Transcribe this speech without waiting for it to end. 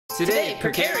Today,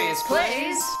 Precarious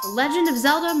plays The Legend of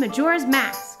Zelda Majora's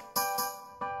Mask.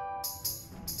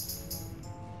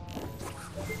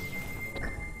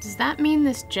 Does that mean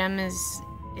this gem is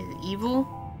evil?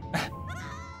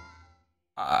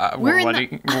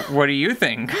 What do you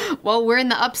think? Well, we're in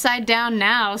the Upside Down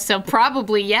now, so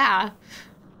probably yeah.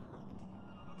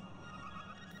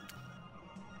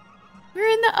 We're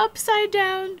in the Upside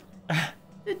Down.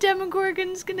 The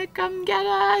Demogorgon's gonna come get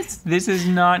us. This is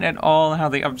not at all how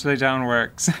the Upside Down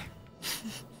works.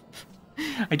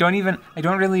 I don't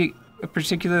really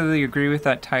particularly agree with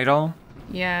that title.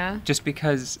 Yeah. Just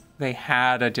because they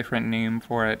had a different name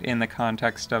for it in the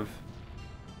context of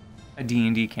a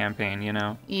D&D campaign, you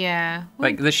know? Yeah.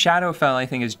 Like, the Shadowfell, I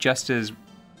think, is just as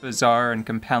bizarre and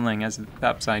compelling as the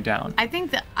Upside Down. I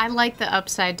think that I like the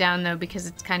Upside Down, though, because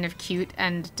it's kind of cute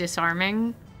and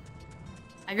disarming.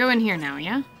 I go in here now,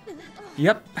 yeah?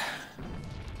 Yep.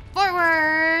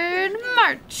 Forward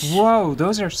march! Whoa,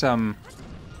 those are some...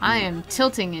 I am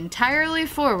tilting entirely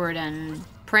forward and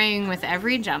praying with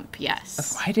every jump,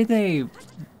 yes. Why did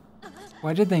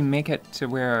they make it to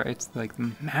where it's like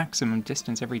the maximum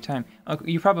distance every time? Oh,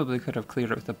 you probably could have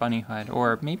cleared it with the bunny hut,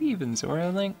 or maybe even Zora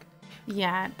Link.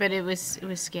 Yeah, but it was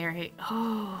scary.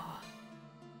 Oh.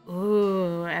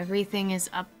 Ooh, everything is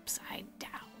upside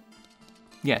down.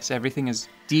 Yes, everything is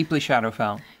deeply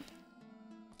Shadowfell.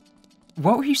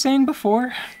 What were you saying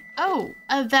before? Oh,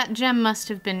 that gem must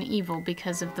have been evil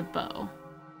because of the bow.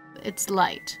 It's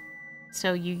light,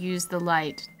 so you use the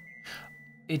light.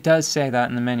 It does say that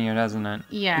in the menu, doesn't it?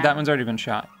 Yeah. That one's already been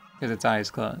shot, because its eye is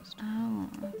closed. Oh,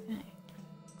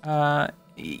 okay.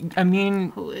 I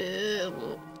mean...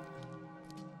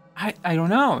 I don't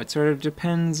know. It sort of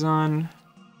depends on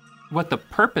what the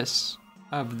purpose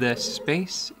of this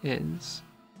space is.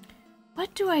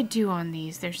 What do I do on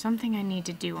these? There's something I need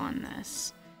to do on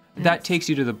this. That takes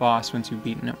you to the boss once you've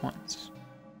beaten it once.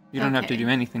 You don't have to do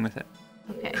anything with it.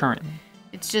 Okay. Currently.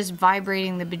 It's just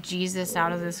vibrating the bejesus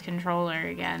out of this controller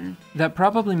again. That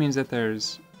probably means that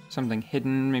there's something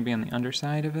hidden maybe on the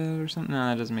underside of it or something. No,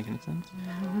 that doesn't make any sense.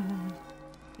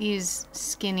 These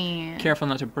skinny... Careful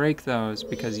not to break those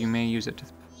because you may use it to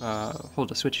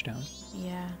hold a switch down.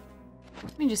 Yeah.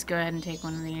 Let me just go ahead and take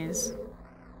one of these.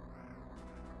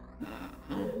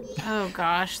 Oh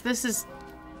gosh, this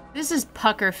is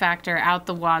pucker factor out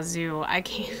the wazoo. I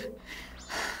can't...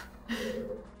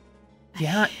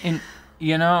 Yeah, and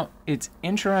you know, it's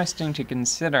interesting to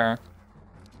consider.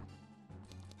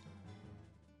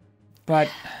 But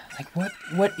like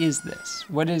what is this?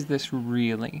 What is this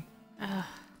really?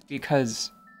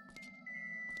 Because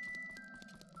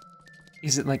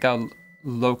is it like a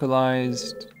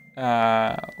localized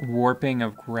warping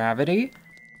of gravity?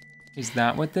 Is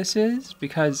that what this is?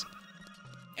 Because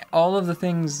all of the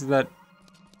things that...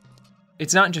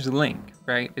 It's not just Link,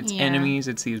 right? It's enemies,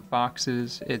 it's these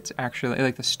boxes, it's actually...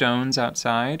 Like the stones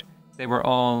outside, they were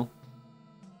all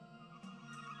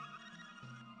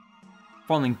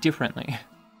falling differently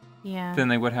than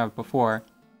they would have before.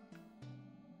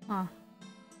 Huh.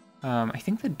 I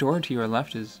think the door to your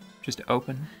left is just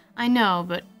open. I know,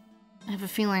 but I have a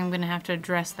feeling I'm going to have to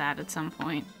address that at some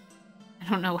point. I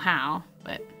don't know how,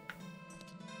 but...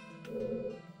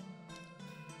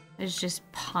 I was just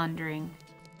pondering.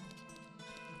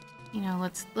 You know,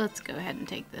 let's go ahead and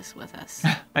take this with us.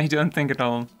 I don't think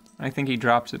it'll... I think he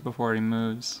drops it before he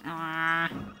moves. But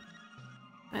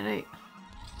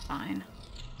fine.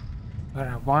 But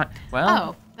I want... Well...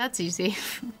 Oh, that's easy.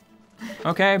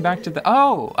 Okay, back to the...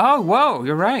 Oh, whoa,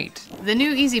 you're right. The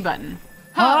new easy button.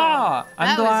 I'm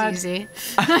that glad. was easy.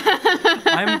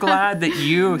 I'm glad that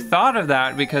you thought of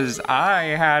that because I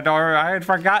had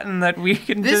forgotten that we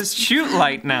can just shoot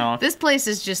light now. This place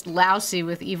is just lousy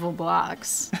with evil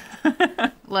blocks.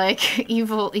 Like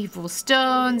evil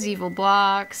stones, evil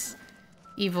blocks,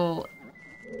 evil...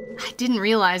 I didn't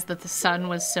realize that the sun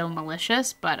was so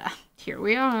malicious, but here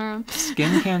we are.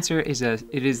 Skin cancer is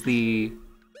the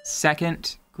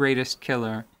second greatest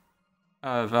killer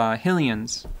of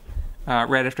Hylians.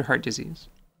 Right after heart disease.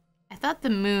 I thought the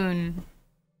moon...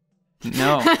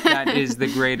 No, that is the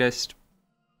greatest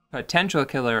potential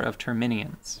killer of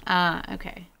Terminians.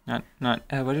 Okay. Not.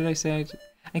 What did I say?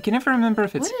 I can never remember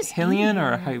if it's Hylian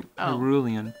or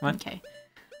Hyrulean. What? Okay.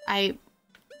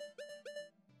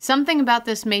 Something about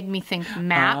this made me think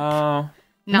map,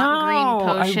 not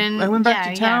green potion. I went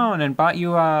back to town and bought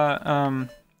you a,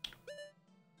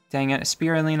 dang it, a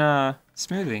spirulina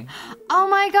smoothie. Oh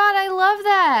my god, I love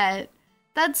that!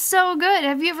 That's so good.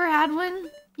 Have you ever had one?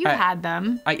 You had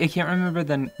them. I can't remember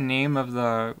the name of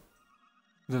the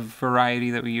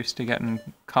variety that we used to get in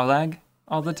Colag.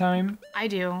 all the time? I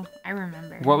do. I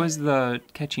remember. What was the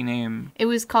catchy name? It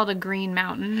was called a green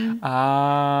mountain.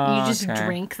 Ah, You just okay.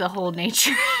 drink the whole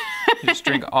nature. You just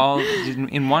drink all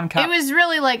in one cup. It was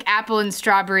really like apple and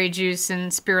strawberry juice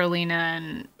and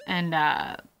spirulina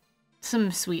and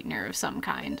some sweetener of some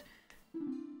kind.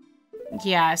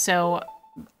 Yeah, so,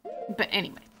 but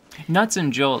anyway. Nuts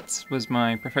and Jolts was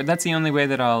my preferred. That's the only way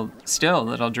that I'll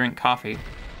drink coffee.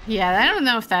 Yeah, I don't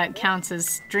know if that counts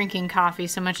as drinking coffee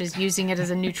so much as using it as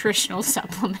a nutritional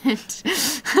supplement.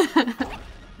 It's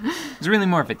really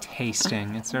more of a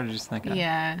tasting. It's sort of just like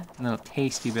a little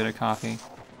tasty bit of coffee.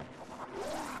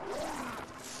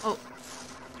 Oh,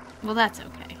 well, that's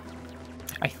okay.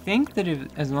 I think that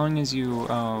as long as you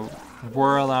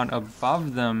whirl out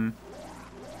above them,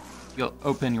 you'll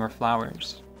open your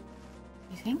flowers.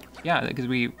 You think? Yeah, because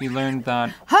we learned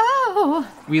that. Oh!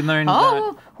 We learned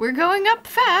that. We're going up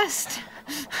fast.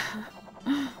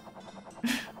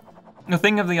 No,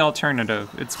 think of the alternative.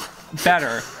 It's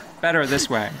better this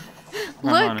way.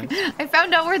 Look, I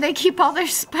found out where they keep all their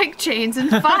spike chains and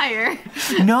fire.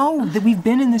 No, we've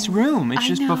been in this room. It's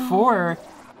just before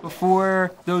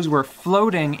those were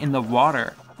floating in the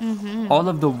water. Mm-hmm. All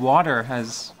of the water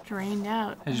has drained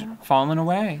out. Has fallen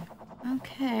away.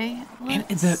 Okay.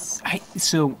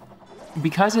 So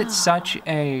because it's such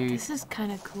a this is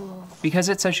kind of cool. Because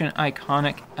it's such an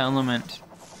iconic element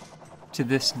to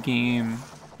this game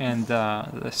and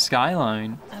the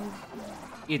skyline.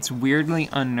 It's weirdly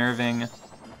unnerving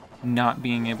not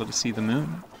being able to see the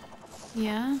moon.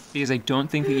 Yeah? Because I don't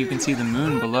think that you can see the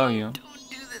moon below you. Don't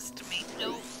do this to me.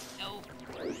 No.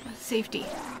 Safety.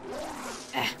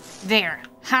 There.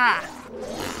 Ha!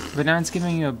 But now it's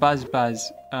giving you a buzz.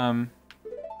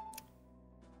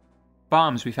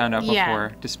 Bombs we found out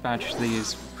before. Dispatch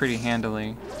these pretty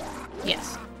handily.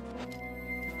 Yes.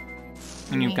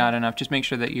 And you've got enough. Just make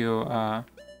sure that you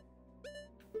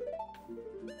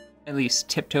at least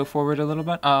tiptoe forward a little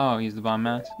bit. Oh, use the bomb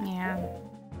mask. Yeah.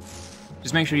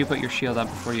 Just make sure you put your shield up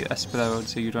before you explode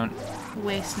so you don't...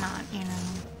 Waste not, you know.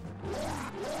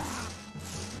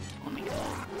 Let me go.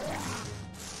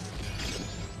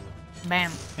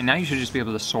 Bam. And now you should just be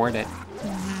able to sword it.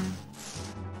 Mm-hmm.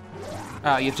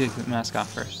 You have to take the mask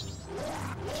off first.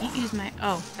 I can't use my...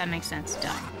 Oh, that makes sense.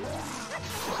 Done.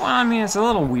 Well, I mean, it's a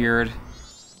little weird.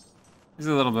 It's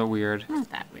a little bit weird.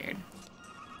 Not that weird.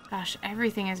 Gosh,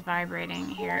 everything is vibrating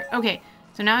here. Okay,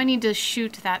 so now I need to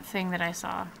shoot that thing that I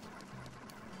saw.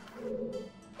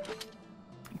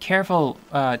 Careful,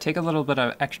 take a little bit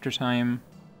of extra time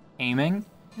aiming,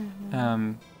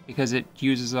 because it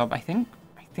uses up, I think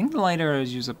the light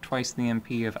arrows use up twice the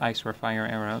MP of ice or fire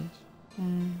arrows.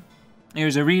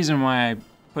 There's a reason why I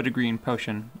put a green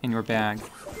potion in your bag.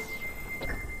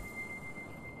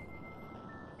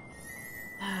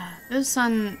 Those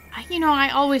I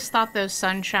always thought those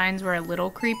sunshines were a little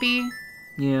creepy.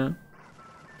 Yeah.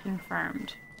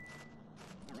 Confirmed.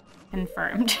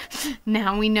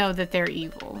 Now we know that they're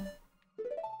evil.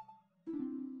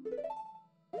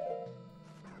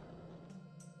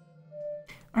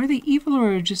 Are they evil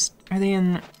or are they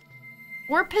in...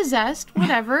 Or possessed,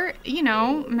 whatever.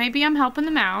 Maybe I'm helping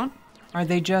them out. Are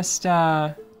they just,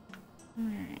 Alright,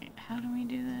 how do we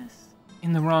do this?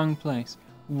 in the wrong place?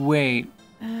 Wait.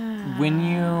 When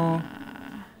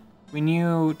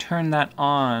you turn that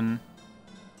on,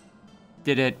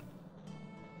 did it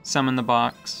summon the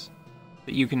box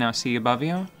that you can now see above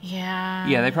you? Yeah.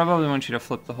 Yeah, they probably want you to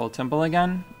flip the whole temple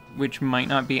again, which might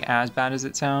not be as bad as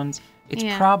it sounds. It's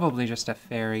probably just a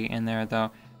fairy in there,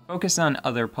 though. Focus on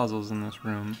other puzzles in this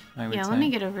room, I would say. Yeah, let me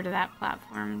get over to that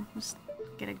platform. Just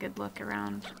get a good look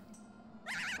around.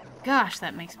 Gosh,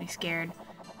 that makes me scared.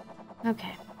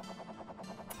 Okay.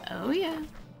 Oh, yeah.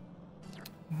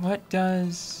 What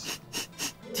does...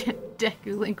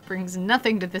 Deku Link brings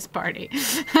nothing to this party.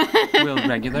 Will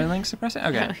regular Link suppress it?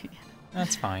 Okay. Oh, yeah.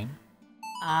 That's fine.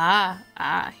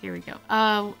 Here we go.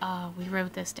 We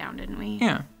wrote this down, didn't we?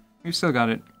 Yeah, we've still got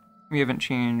it. We haven't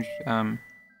changed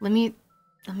let me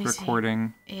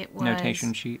recording see. It was,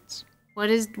 notation sheets. What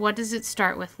does it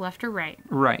start with, left or right?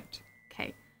 Right.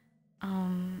 Okay.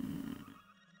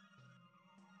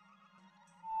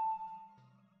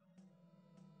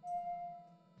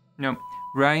 Nope.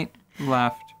 Right,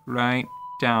 left, right,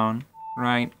 down,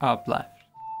 right, up, left.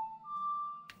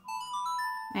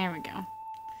 There we go.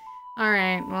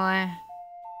 Alright, well, I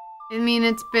mean,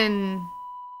 it's been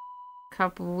a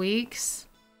couple weeks.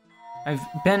 I've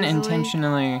been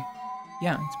intentionally...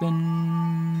 Yeah, it's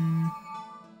been...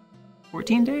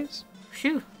 14 days?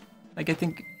 Phew. Like, I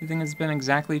think it's been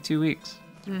exactly 2 weeks.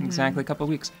 Exactly a couple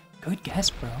weeks. Good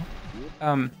guess, bro.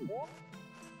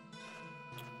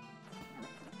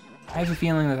 I have a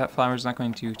feeling that that flower is not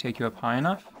going to take you up high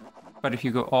enough. But if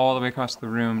you go all the way across the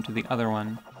room to the other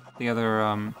one, the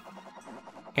other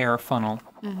air funnel,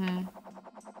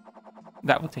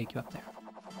 that will take you up there.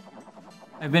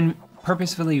 I've been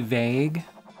purposefully vague.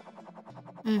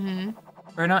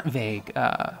 Or not vague,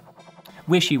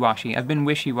 wishy-washy. I've been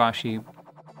wishy-washy.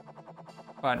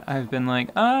 But I've been like,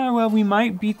 oh, well, we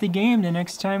might beat the game the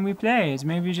next time we play. It's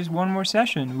maybe just one more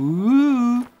session.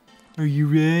 Ooh, are you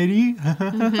ready?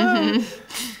 I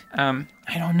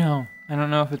don't know. I don't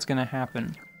know if it's gonna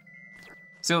happen.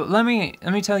 So let me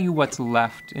tell you what's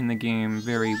left in the game,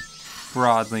 very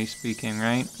broadly speaking,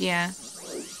 right? Yeah.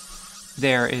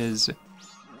 There is,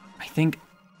 I think,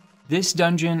 this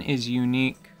dungeon is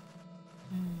unique.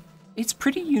 It's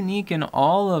pretty unique in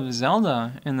all of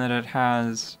Zelda in that it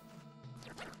has,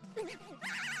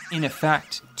 in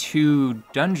effect, 2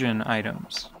 dungeon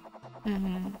items.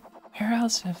 Where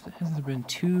else has there been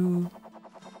 2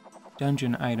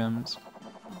 dungeon items?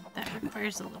 That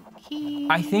requires a little key.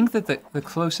 I think that the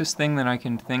closest thing that I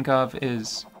can think of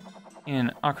is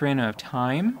in Ocarina of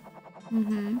Time.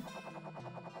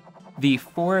 The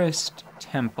forest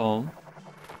temple,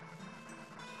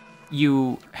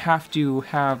 you have to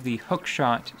have the hook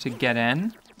shot to get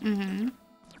in.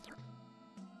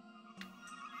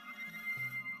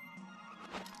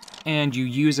 And you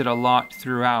use it a lot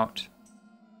throughout.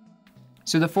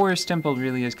 So the forest temple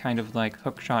really is kind of like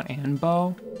hook shot and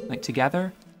bow, like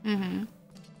together.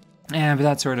 Yeah, but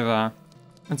that's sort of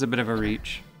that's a bit of a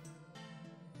reach.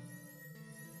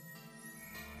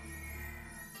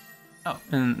 Oh,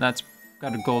 and that's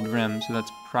got a gold rim, so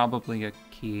that's probably a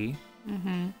key.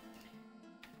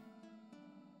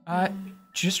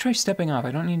 Just try stepping off.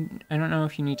 I don't know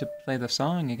if you need to play the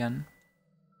song again.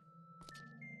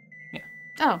 Yeah.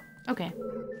 Oh, okay.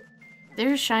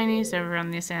 There's shinies over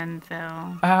on this end,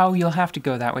 though. Oh, you'll have to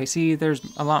go that way. See, there's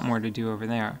a lot more to do over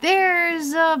there.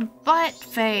 There's a butt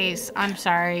face. I'm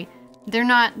sorry.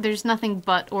 There's nothing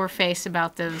butt or face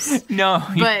about those. No,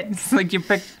 but it's like you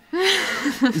picked.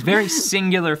 It's very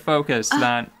singular focus,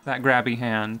 that grabby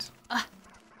hand.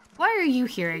 Why are you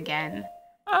here again?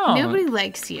 Oh, Nobody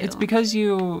likes you. It's because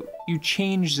you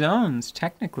change zones,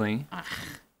 technically.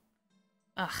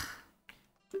 Ugh.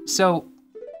 So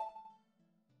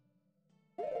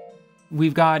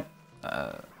we've got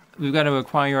to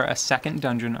acquire a second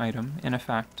dungeon item, in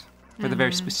effect, for the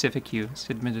very specific use,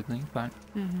 admittedly. But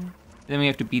then we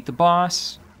have to beat the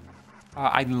boss.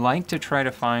 I'd like to try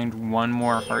to find one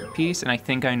more heart piece, and I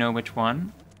think I know which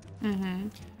one.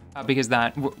 Because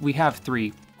we have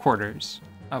 3 quarters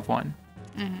of one.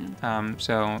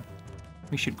 So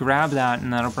we should grab that,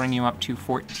 and that'll bring you up to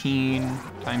 14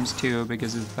 times 2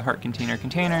 because of the heart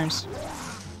containers.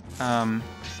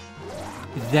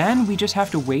 Then we just have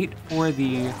to wait for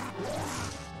the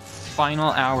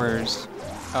final hours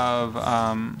of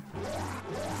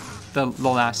the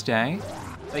last day,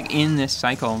 like in this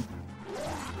cycle,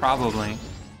 probably.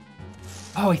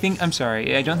 Oh, I'm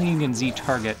sorry. I don't think you can Z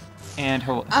target and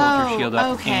hold your shield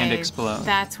up and explode.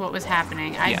 That's what was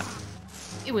happening. Yeah.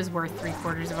 It was worth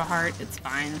 3/4 of a heart. It's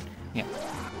fine. Yeah.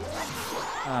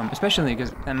 Especially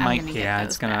because that might,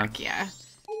 it's gonna. Back, yeah.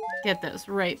 Get those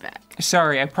right back.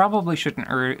 Sorry, I probably shouldn't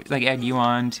egg you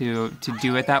on to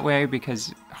do it that way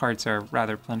because hearts are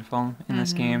rather plentiful in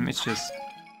this game. It's just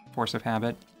force of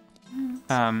habit.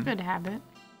 Good habit.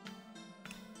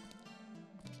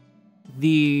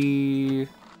 The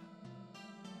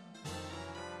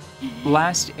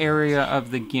last area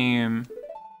of the game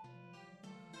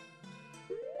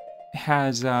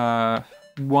has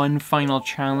one final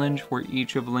challenge for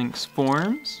each of Link's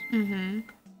forms.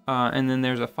 And then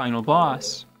there's a final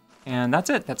boss, and that's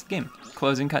it. That's the game.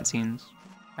 Closing cutscenes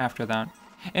after that.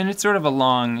 And it's sort of a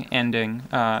long ending,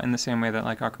 in the same way that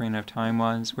like Ocarina of Time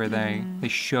was, where they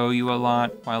show you a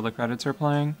lot while the credits are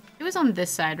playing. It was on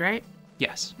this side, right?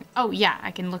 Yes. Oh yeah,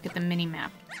 I can look at the mini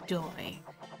map. Joy.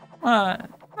 I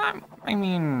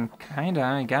mean, kinda,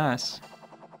 I guess.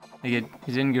 Like it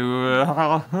didn't go.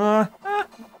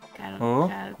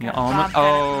 Well,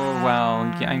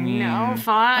 yeah, I mean. No,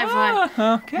 fine.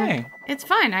 Okay. It's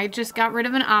fine. I just got rid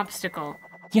of an obstacle.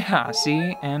 Yeah,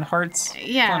 see? And hearts,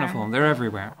 plentiful. They're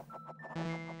everywhere.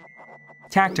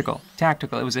 Tactical.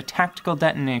 It was a tactical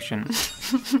detonation.